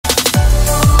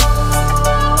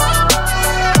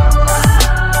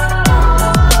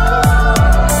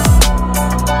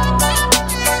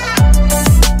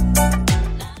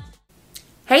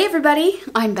everybody,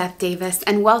 I'm Beth Davis,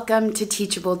 and welcome to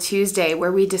Teachable Tuesday,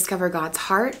 where we discover God's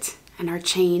heart and are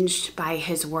changed by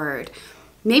His Word.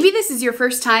 Maybe this is your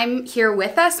first time here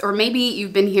with us, or maybe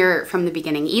you've been here from the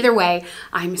beginning. Either way,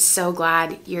 I'm so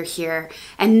glad you're here,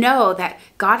 and know that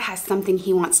God has something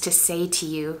He wants to say to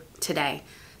you today.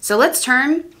 So let's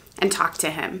turn and talk to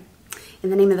Him.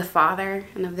 In the name of the Father,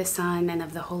 and of the Son, and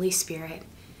of the Holy Spirit,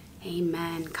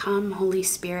 amen. Come, Holy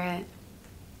Spirit.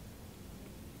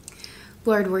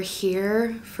 Lord, we're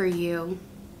here for you.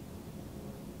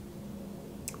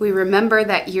 We remember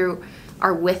that you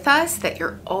are with us, that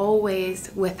you're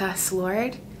always with us,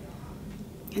 Lord.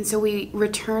 And so we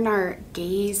return our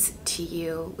gaze to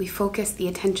you. We focus the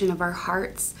attention of our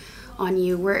hearts on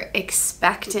you. We're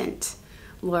expectant,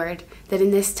 Lord, that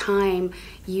in this time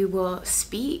you will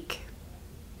speak,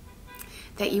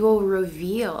 that you will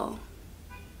reveal,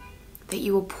 that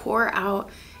you will pour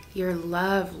out your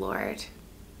love, Lord.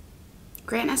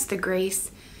 Grant us the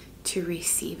grace to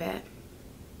receive it.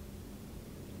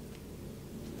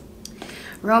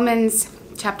 Romans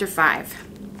chapter 5,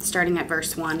 starting at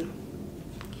verse 1.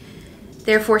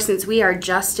 Therefore, since we are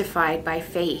justified by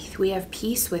faith, we have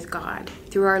peace with God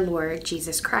through our Lord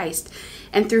Jesus Christ,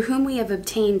 and through whom we have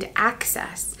obtained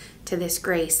access to this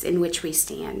grace in which we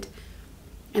stand.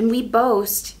 And we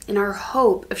boast in our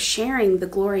hope of sharing the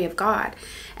glory of God.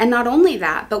 And not only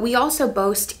that, but we also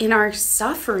boast in our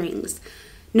sufferings,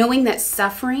 knowing that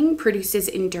suffering produces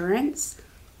endurance,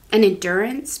 and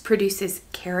endurance produces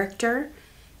character,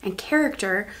 and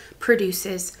character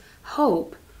produces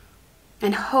hope.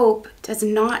 And hope does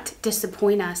not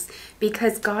disappoint us,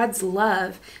 because God's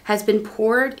love has been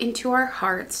poured into our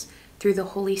hearts through the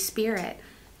Holy Spirit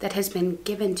that has been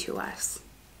given to us.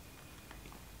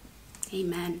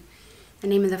 Amen. In the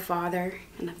name of the Father,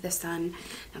 and of the Son,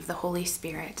 and of the Holy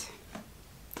Spirit.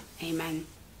 Amen.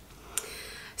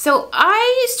 So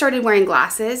I started wearing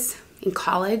glasses in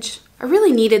college. I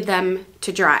really needed them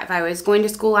to drive. I was going to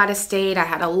school out of state. I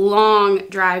had a long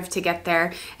drive to get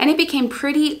there, and it became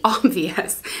pretty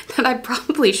obvious that I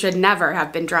probably should never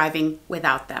have been driving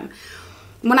without them.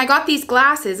 When I got these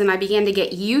glasses and I began to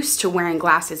get used to wearing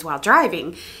glasses while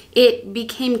driving, it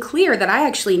became clear that I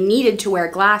actually needed to wear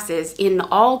glasses in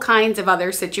all kinds of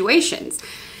other situations.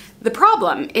 The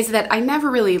problem is that I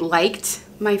never really liked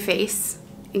my face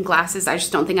in glasses. I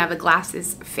just don't think I have a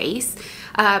glasses face.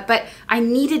 But I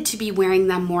needed to be wearing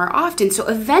them more often. So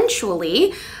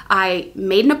eventually I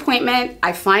made an appointment.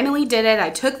 I finally did it.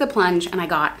 I took the plunge and I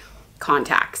got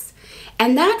contacts.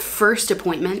 And that first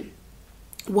appointment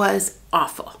was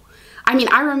awful. I mean,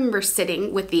 I remember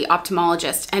sitting with the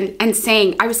ophthalmologist and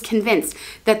saying, I was convinced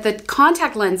that the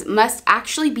contact lens must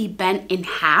actually be bent in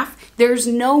half. There's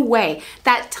no way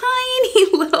that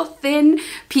tiny little thin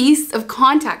piece of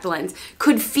contact lens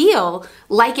could feel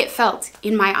like it felt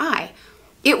in my eye.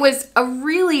 It was a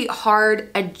really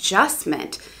hard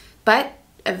adjustment, but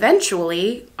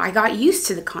eventually I got used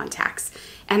to the contacts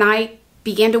and I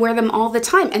began to wear them all the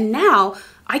time. And now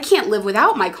I can't live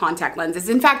without my contact lenses.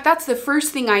 In fact, that's the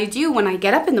first thing I do when I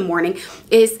get up in the morning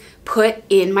is put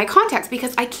in my contacts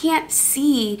because I can't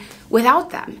see without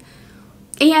them.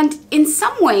 And in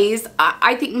some ways,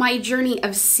 I think my journey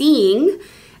of seeing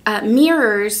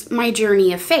mirrors my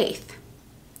journey of faith.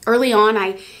 Early on,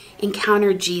 I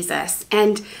encountered Jesus.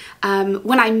 And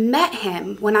when I met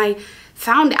him, when I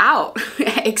found out,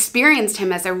 experienced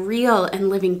him as a real and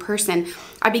living person,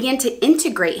 I began to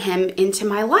integrate him into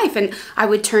my life. And I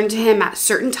would turn to him at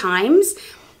certain times,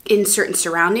 in certain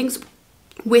surroundings,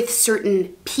 with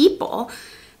certain people.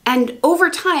 And over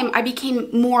time, I became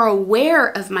more aware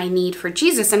of my need for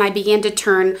Jesus, and I began to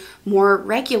turn more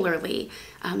regularly,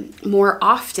 more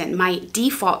often. My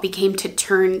default became to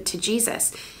turn to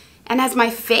Jesus. And as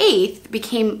my faith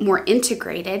became more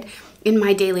integrated in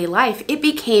my daily life, it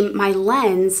became my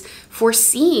lens for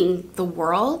seeing the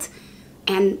world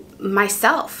and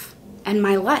myself and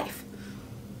my life.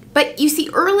 But you see,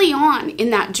 early on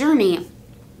in that journey,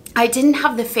 I didn't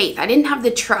have the faith. I didn't have the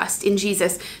trust in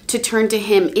Jesus to turn to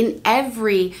him in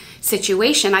every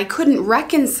situation. I couldn't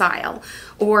reconcile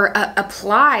or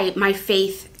apply my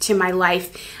faith to my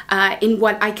life in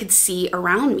what I could see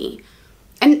around me.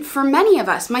 And for many of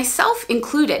us, myself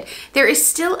included, there is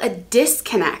still a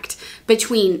disconnect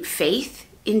between faith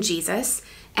in Jesus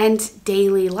and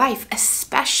daily life,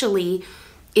 especially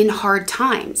in hard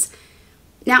times.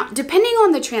 Now, depending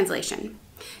on the translation,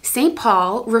 St.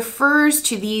 Paul refers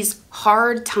to these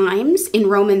hard times in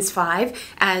Romans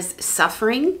 5 as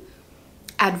suffering,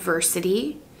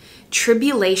 adversity,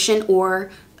 tribulation,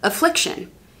 or affliction.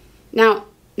 Now,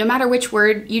 no matter which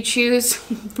word you choose,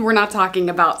 we're not talking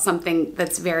about something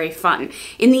that's very fun.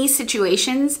 In these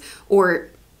situations or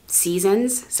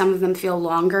seasons. Some of them feel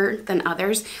longer than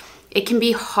others. It can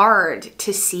be hard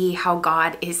to see how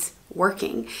God is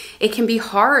working. It can be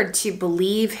hard to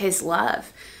believe his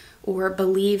love or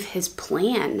believe his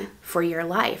plan for your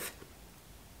life.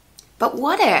 But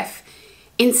what if,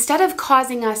 instead of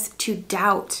causing us to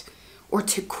doubt or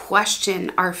to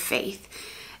question our faith,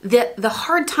 the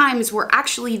hard times were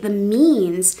actually the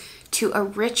means to a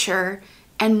richer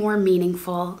and more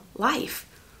meaningful life?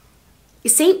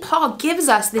 St. Paul gives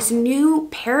us this new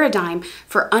paradigm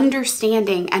for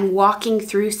understanding and walking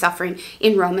through suffering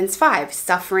in Romans 5.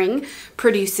 Suffering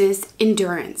produces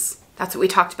endurance. That's what we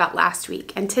talked about last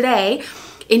week. And today,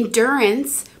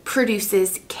 endurance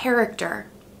produces character.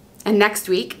 And next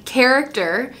week,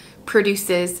 character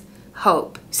produces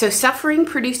hope. So suffering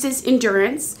produces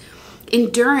endurance.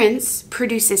 Endurance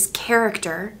produces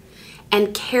character.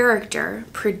 And character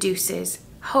produces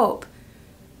hope.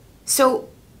 So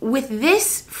with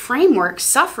this framework,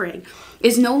 suffering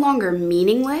is no longer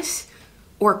meaningless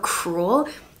or cruel.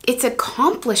 It's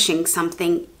accomplishing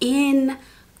something in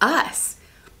us.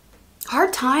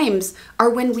 Hard times are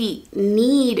when we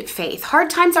need faith. Hard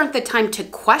times aren't the time to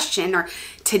question or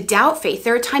to doubt faith.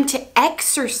 They're a time to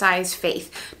exercise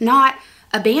faith, not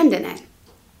abandon it.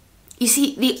 You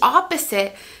see, the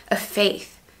opposite of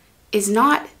faith is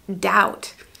not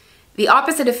doubt. The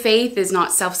opposite of faith is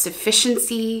not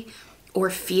self-sufficiency or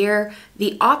fear.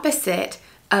 The opposite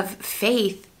of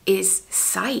faith is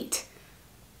sight.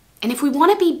 And if we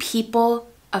want to be people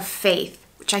of faith,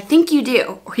 which I think you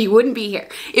do, or you wouldn't be here.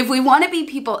 If we want to be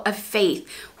people of faith,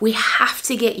 we have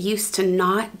to get used to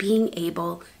not being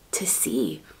able to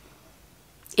see.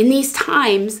 In these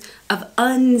times of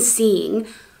unseeing,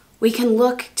 we can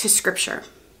look to Scripture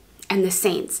and the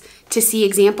saints to see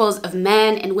examples of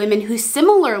men and women who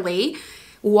similarly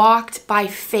walked by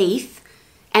faith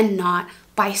and not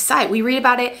by sight. We read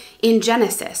about it in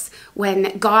Genesis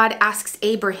when God asks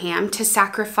Abraham to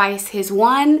sacrifice his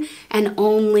one and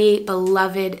only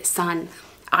beloved son,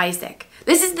 Isaac.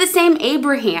 This is the same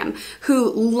Abraham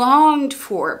who longed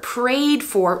for, prayed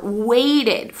for,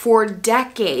 waited for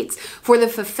decades for the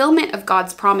fulfillment of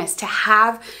God's promise to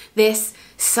have this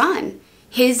son,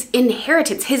 his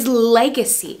inheritance, his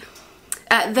legacy.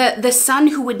 The son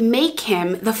who would make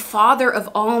him the father of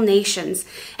all nations.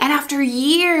 And after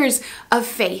years of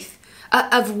faith,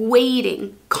 of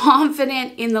waiting,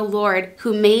 confident in the Lord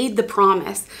who made the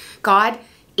promise, God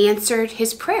answered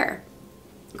his prayer.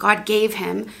 God gave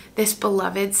him this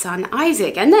beloved son,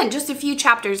 Isaac. And then just a few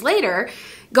chapters later,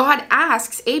 God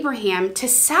asks Abraham to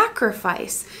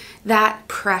sacrifice that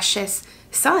precious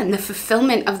son, the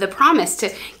fulfillment of the promise,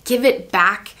 to give it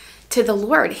back to the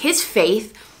Lord. His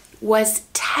faith was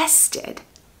tested.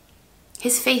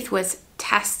 His faith was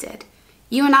tested.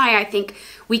 You and I think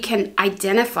we can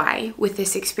identify with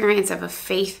this experience of a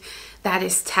faith that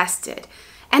is tested.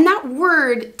 And that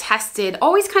word tested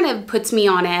always kind of puts me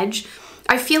on edge.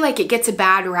 I feel like it gets a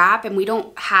bad rap and we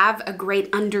don't have a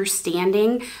great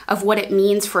understanding of what it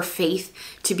means for faith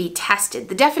to be tested.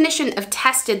 The definition of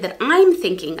tested that I'm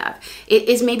thinking of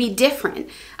is maybe different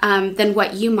than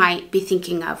what you might be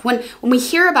thinking of. When we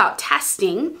hear about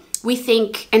testing, we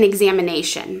think an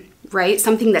examination, right?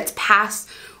 Something that's pass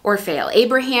or fail.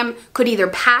 Abraham could either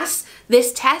pass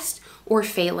this test or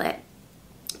fail it.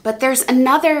 But there's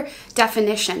another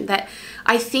definition that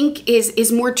I think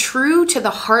is more true to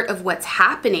the heart of what's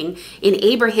happening in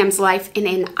Abraham's life and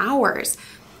in ours.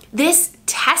 This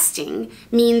testing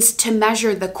means to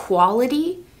measure the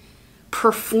quality,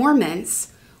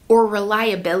 performance, or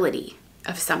reliability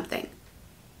of something.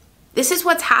 This is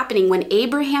what's happening when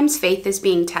Abraham's faith is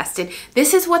being tested.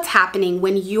 This is what's happening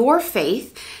when your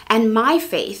faith and my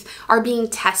faith are being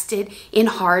tested in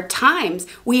hard times.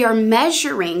 We are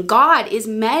measuring, God is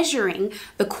measuring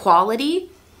the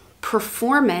quality,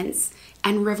 performance,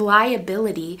 and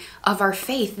reliability of our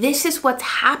faith. This is what's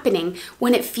happening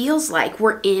when it feels like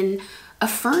we're in a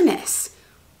furnace.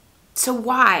 So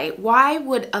why? Why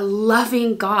would a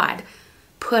loving God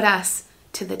put us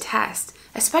to the test?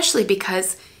 Especially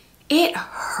because it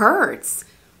hurts.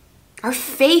 Our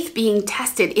faith being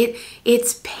tested,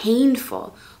 it's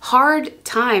painful. Hard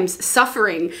times,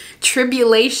 suffering,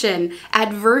 tribulation,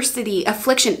 adversity,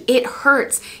 affliction, it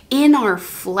hurts in our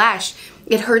flesh.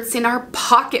 It hurts in our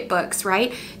pocketbooks,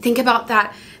 right? Think about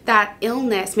that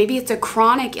illness. Maybe it's a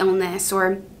chronic illness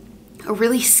or a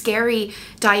really scary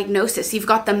diagnosis. You've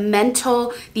got the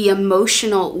mental, the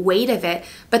emotional weight of it,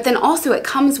 but then also it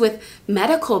comes with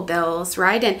medical bills,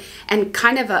 right? And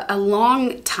kind of a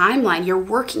long timeline. You're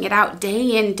working it out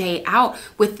day in, day out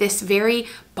with this very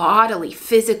bodily,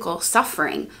 physical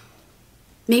suffering.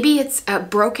 Maybe it's a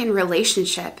broken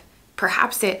relationship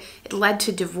Perhaps it led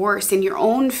to divorce in your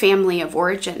own family of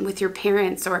origin with your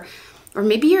parents, or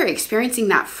maybe you're experiencing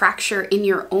that fracture in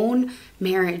your own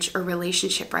marriage or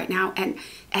relationship right now, and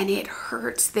it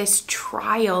hurts. This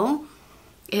trial,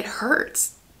 it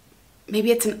hurts.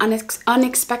 Maybe it's an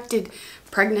unexpected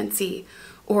pregnancy,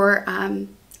 or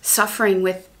suffering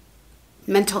with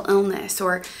mental illness,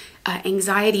 or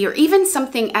anxiety, or even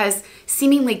something as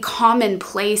seemingly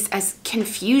commonplace as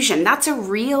confusion. That's a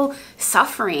real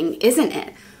suffering, isn't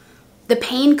it? The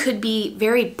pain could be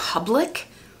very public,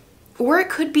 or it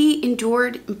could be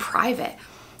endured in private.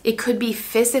 It could be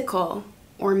physical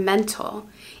or mental.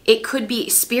 It could be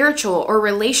spiritual or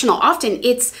relational. Often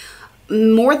it's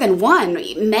more than one,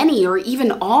 many, or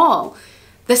even all.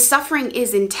 The suffering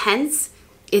is intense.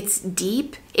 It's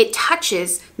deep. It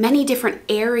touches many different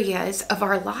areas of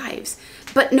our lives.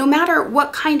 But no matter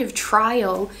what kind of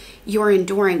trial you're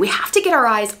enduring, we have to get our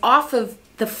eyes off of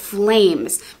the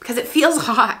flames, because it feels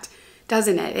hot,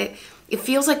 doesn't it? It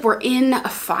feels like we're in a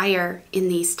fire in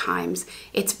these times.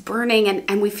 It's burning,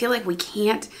 and we feel like we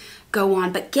can't go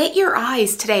on. But get your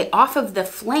eyes today off of the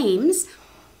flames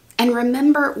and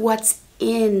remember what's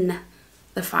in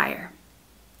the fire.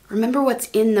 Remember what's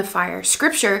in the fire.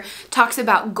 Scripture talks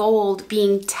about gold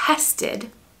being tested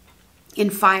in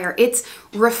fire. It's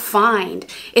refined.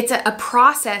 It's a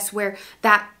process where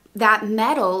that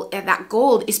metal, that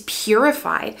gold, is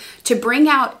purified to bring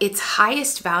out its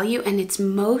highest value and its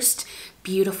most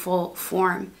beautiful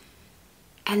form.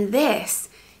 And this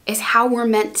is how we're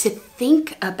meant to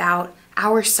think about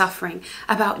our suffering,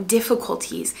 about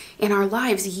difficulties in our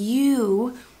lives.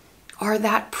 You are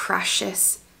that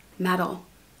precious metal.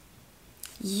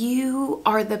 You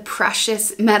are the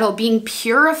precious metal being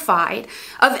purified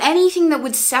of anything that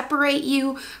would separate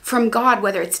you from God,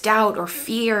 whether it's doubt or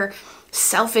fear,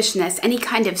 selfishness, any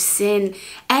kind of sin,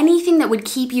 anything that would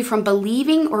keep you from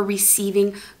believing or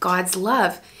receiving God's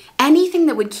love. Anything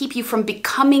that would keep you from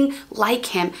becoming like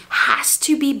Him has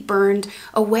to be burned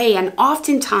away. And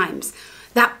oftentimes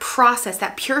that process,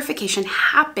 that purification,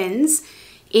 happens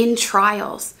in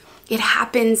trials. It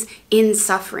happens in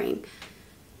suffering.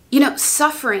 You know,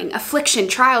 suffering, affliction,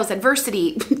 trials,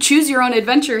 adversity, choose your own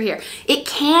adventure here. It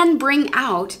can bring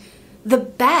out the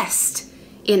best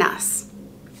in us.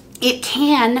 It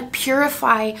can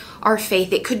purify our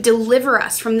faith. It could deliver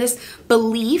us from this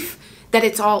belief that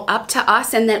it's all up to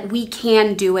us and that we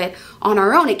can do it on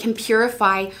our own. It can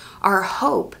purify our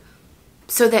hope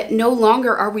so that no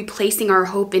longer are we placing our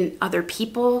hope in other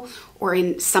people or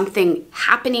in something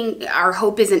happening. Our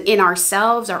hope isn't in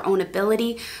ourselves, our own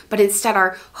ability, but instead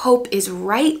our hope is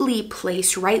rightly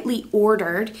placed, rightly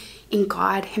ordered in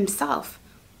God Himself.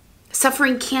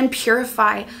 Suffering can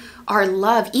purify our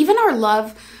love, even our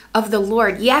love of the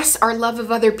Lord. Yes, our love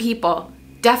of other people,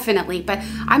 definitely, but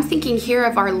I'm thinking here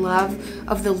of our love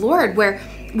of the Lord, where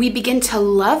we begin to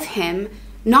love Him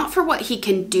not for what He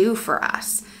can do for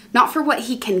us, not for what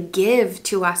He can give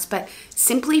to us, but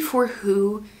simply for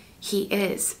who He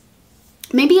is.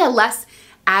 Maybe a less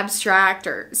abstract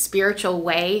or spiritual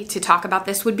way to talk about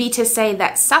this would be to say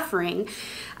that suffering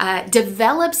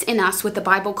develops in us what the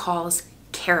Bible calls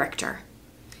character.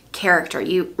 Character.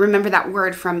 You remember that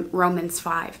word from Romans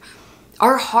 5.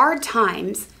 Our hard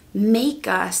times make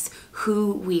us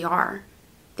who we are.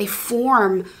 They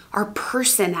form our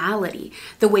personality,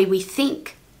 the way we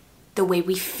think, the way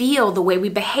we feel, the way we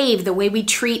behave, the way we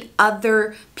treat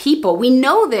other people. We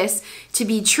know this to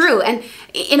be true. And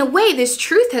in a way, this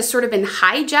truth has sort of been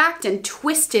hijacked and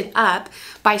twisted up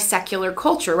by secular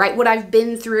culture, right? What I've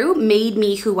been through made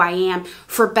me who I am,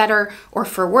 for better or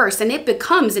for worse. And it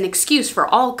becomes an excuse for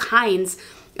all kinds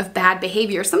of bad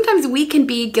behavior. Sometimes we can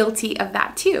be guilty of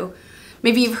that too.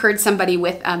 Maybe you've heard somebody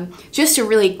with just a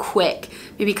really quick,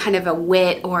 maybe kind of a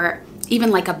wit or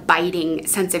even like a biting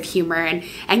sense of humor,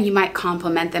 and you might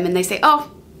compliment them and they say,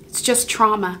 oh, it's just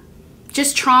trauma.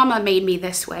 Just trauma made me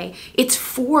this way. It's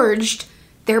forged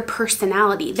their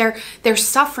personality. Their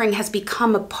suffering has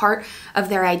become a part of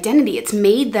their identity. It's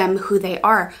made them who they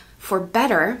are, for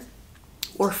better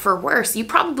or for worse. You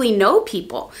probably know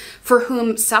people for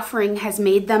whom suffering has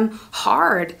made them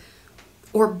hard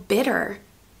or bitter.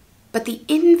 But the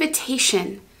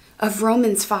invitation of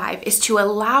Romans 5 is to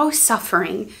allow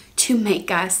suffering to make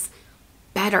us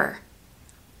better.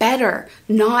 Better,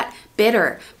 not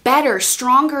bitter. Better,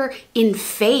 stronger in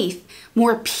faith,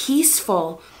 more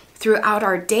peaceful throughout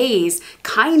our days,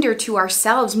 kinder to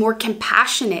ourselves, more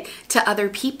compassionate to other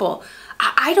people.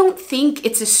 I don't think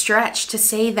it's a stretch to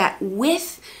say that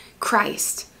with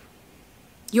Christ,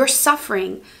 your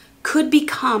suffering could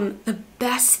become the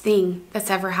best thing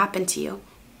that's ever happened to you.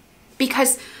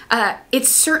 Because it's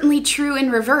certainly true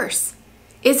in reverse.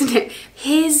 isn't it?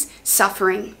 His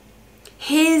suffering,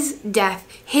 his death,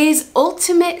 his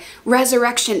ultimate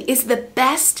resurrection is the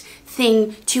best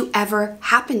thing to ever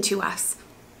happen to us.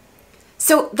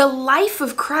 So the life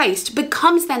of Christ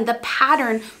becomes then the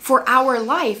pattern for our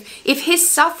life. If his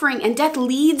suffering and death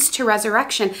leads to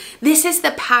resurrection, this is the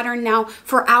pattern now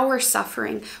for our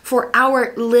suffering, for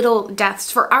our little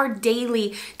deaths, for our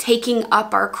daily taking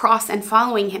up our cross and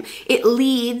following him. It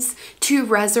leads to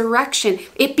resurrection.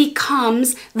 It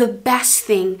becomes the best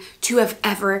thing to have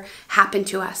ever happened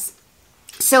to us.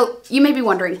 So you may be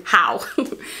wondering how.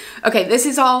 Okay, this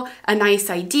is all a nice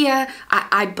idea.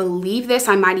 I believe this.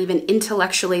 I might even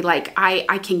intellectually,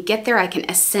 I can get there. I can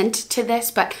assent to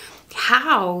this. But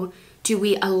how do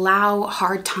we allow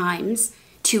hard times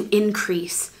to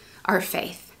increase our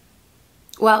faith?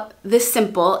 Well, the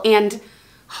simple and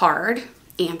hard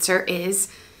answer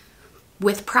is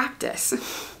with practice.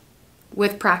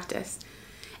 With practice.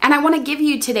 And I want to give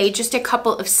you today just a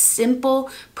couple of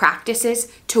simple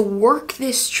practices to work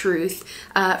this truth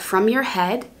from your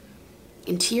head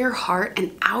into your heart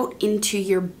and out into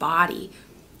your body,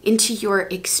 into your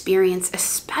experience,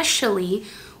 especially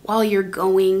while you're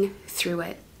going through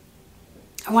it.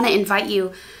 I want to invite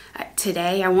you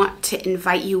today, I want to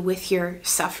invite you with your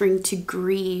suffering to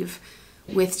grieve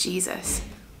with Jesus,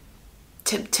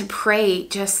 to pray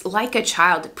just like a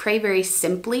child, to pray very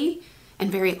simply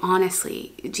and very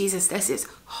honestly. Jesus, this is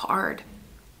hard.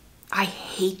 I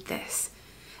hate this.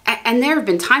 And there have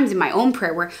been times in my own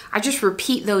prayer where I just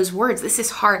repeat those words. This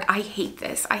is hard. I hate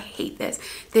this. I hate this.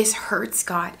 This hurts,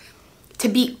 God. To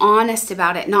be honest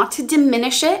about it, not to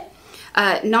diminish it,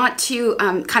 not to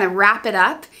kind of wrap it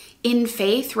up in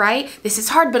faith, right? This is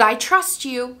hard, but I trust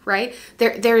you, right?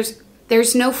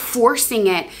 There's no forcing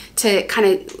it to kind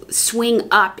of swing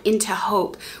up into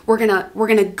hope. We're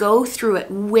gonna go through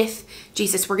it with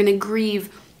Jesus. We're gonna grieve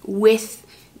with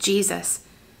Jesus.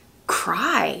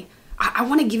 Cry. I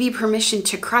want to give you permission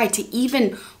to cry, to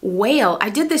even wail. I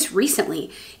did this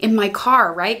recently in my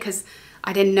car, right? Because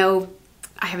I didn't know.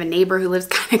 I have a neighbor who lives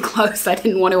kind of close. I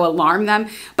didn't want to alarm them,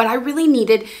 but I really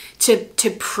needed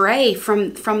to pray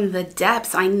from the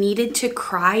depths. I needed to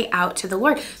cry out to the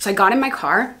Lord. So I got in my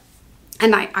car.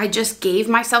 And I just gave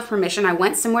myself permission. I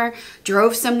went somewhere,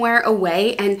 drove somewhere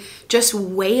away, and just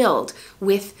wailed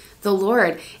with the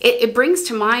Lord. It brings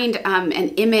to mind an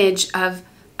image of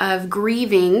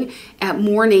grieving at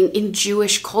mourning in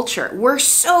Jewish culture. We're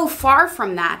so far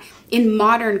from that in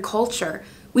modern culture.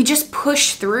 We just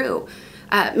push through.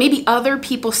 Maybe other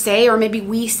people say, or maybe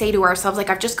we say to ourselves,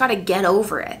 I've just got to get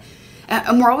over it.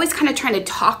 And we're always kind of trying to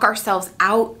talk ourselves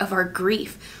out of our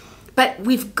grief. But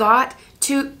we've got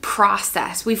to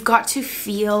process. We've got to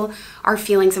feel our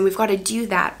feelings, and we've got to do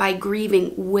that by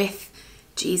grieving with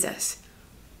Jesus.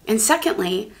 And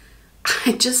secondly,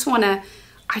 I just want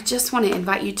to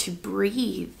invite you to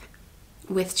breathe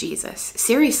with Jesus.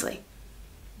 Seriously,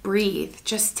 breathe.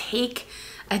 Just take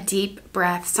a deep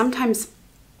breath. Sometimes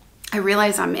I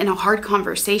realize I'm in a hard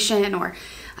conversation, or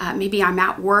maybe I'm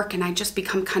at work and I just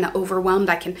become kind of overwhelmed.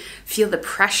 I can feel the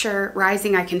pressure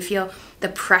rising. I can feel the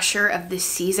pressure of this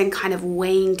season kind of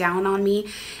weighing down on me.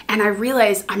 And I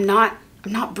realize I'm not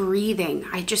breathing.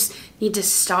 I just need to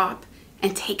stop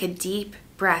and take a deep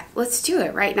breath. Let's do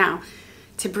it right now.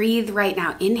 To breathe right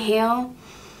now. Inhale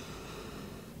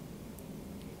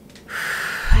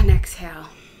and exhale.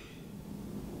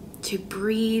 To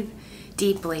breathe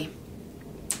deeply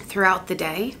throughout the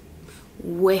day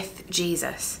with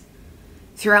Jesus.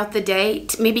 Throughout the day,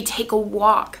 maybe take a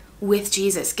walk with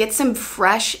Jesus. Get some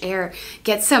fresh air,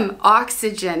 get some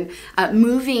oxygen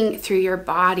moving through your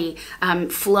body,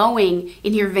 flowing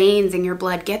in your veins and your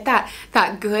blood. Get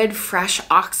that good fresh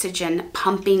oxygen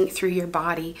pumping through your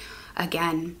body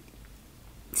again.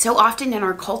 So often in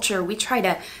our culture, we try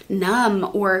to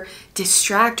numb or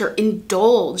distract or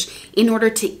indulge in order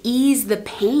to ease the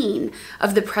pain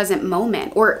of the present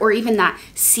moment, or even that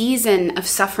season of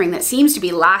suffering that seems to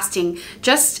be lasting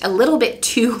just a little bit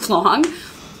too long.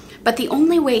 But the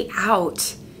only way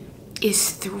out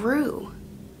is through.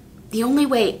 The only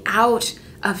way out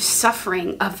of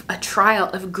suffering, of a trial,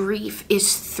 of grief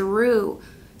is through.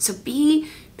 So be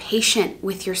patient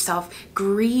with yourself.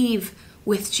 Grieve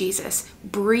with Jesus.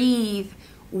 Breathe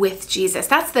with Jesus.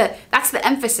 That's the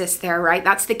emphasis there, right?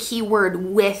 That's the key word,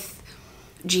 with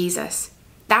Jesus.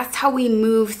 That's how we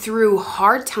move through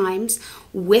hard times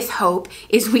with hope,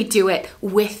 is we do it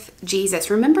with Jesus.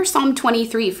 Remember Psalm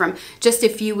 23 from just a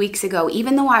few weeks ago.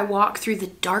 Even though I walk through the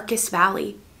darkest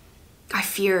valley, I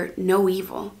fear no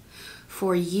evil,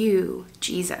 for you,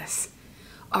 Jesus,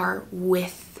 are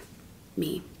with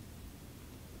me.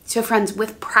 So friends,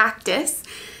 with practice,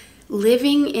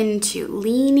 living into,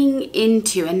 leaning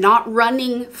into, and not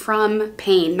running from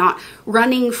pain, not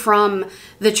running from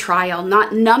the trial,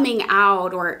 not numbing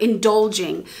out or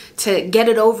indulging to get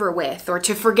it over with or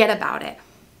to forget about it.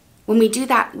 When we do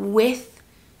that with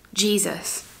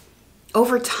Jesus,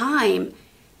 over time,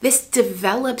 this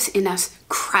develops in us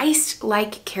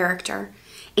Christ-like character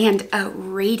and a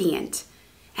radiant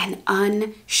and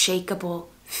unshakable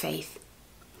faith.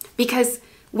 Because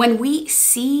when we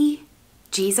see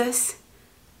Jesus,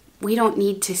 we don't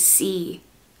need to see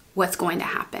what's going to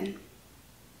happen.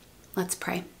 Let's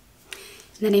pray.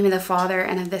 In the name of the Father,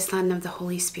 and of the Son, and of the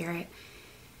Holy Spirit.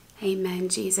 Amen.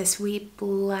 Jesus, we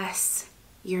bless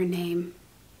your name.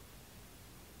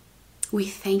 We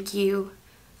thank you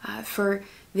for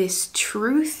this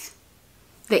truth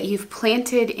that you've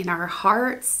planted in our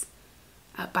hearts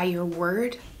by your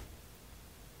word.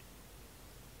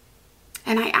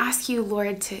 And I ask you,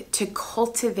 Lord, to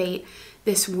cultivate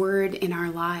this word in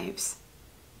our lives,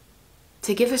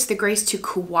 to give us the grace to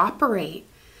cooperate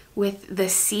with the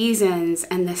seasons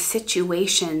and the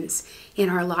situations in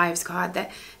our lives, God,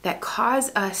 that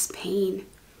cause us pain,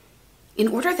 in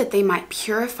order that they might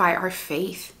purify our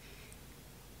faith,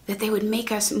 that they would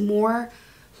make us more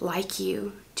like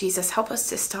you. Jesus, help us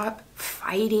to stop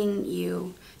fighting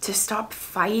you, to stop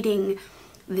fighting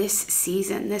this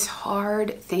season, this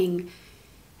hard thing,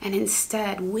 and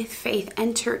instead, with faith,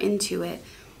 enter into it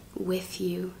with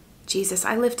you. Jesus,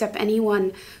 I lift up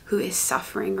anyone who is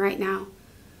suffering right now,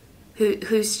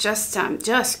 who's just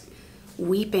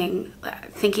weeping,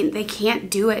 thinking they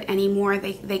can't do it anymore,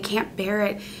 they can't bear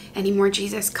it anymore.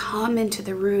 Jesus, come into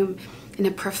the room in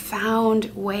a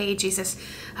profound way. Jesus,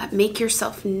 make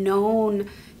yourself known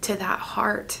to that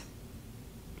heart,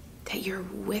 that you're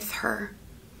with her,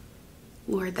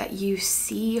 Lord, that you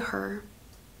see her,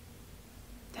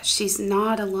 that she's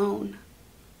not alone,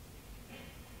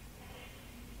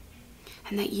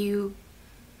 and that you,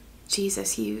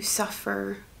 Jesus, you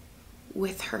suffer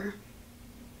with her.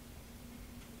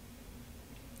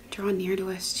 Draw near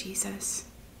to us, Jesus.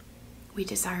 We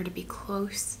desire to be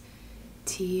close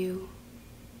to you.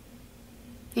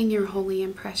 In your holy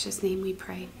and precious name we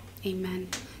pray. Amen.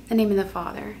 In the name of the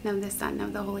Father, and of the Son, and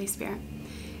of the Holy Spirit.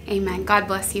 Amen. God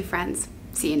bless you, friends.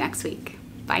 See you next week.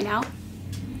 Bye now.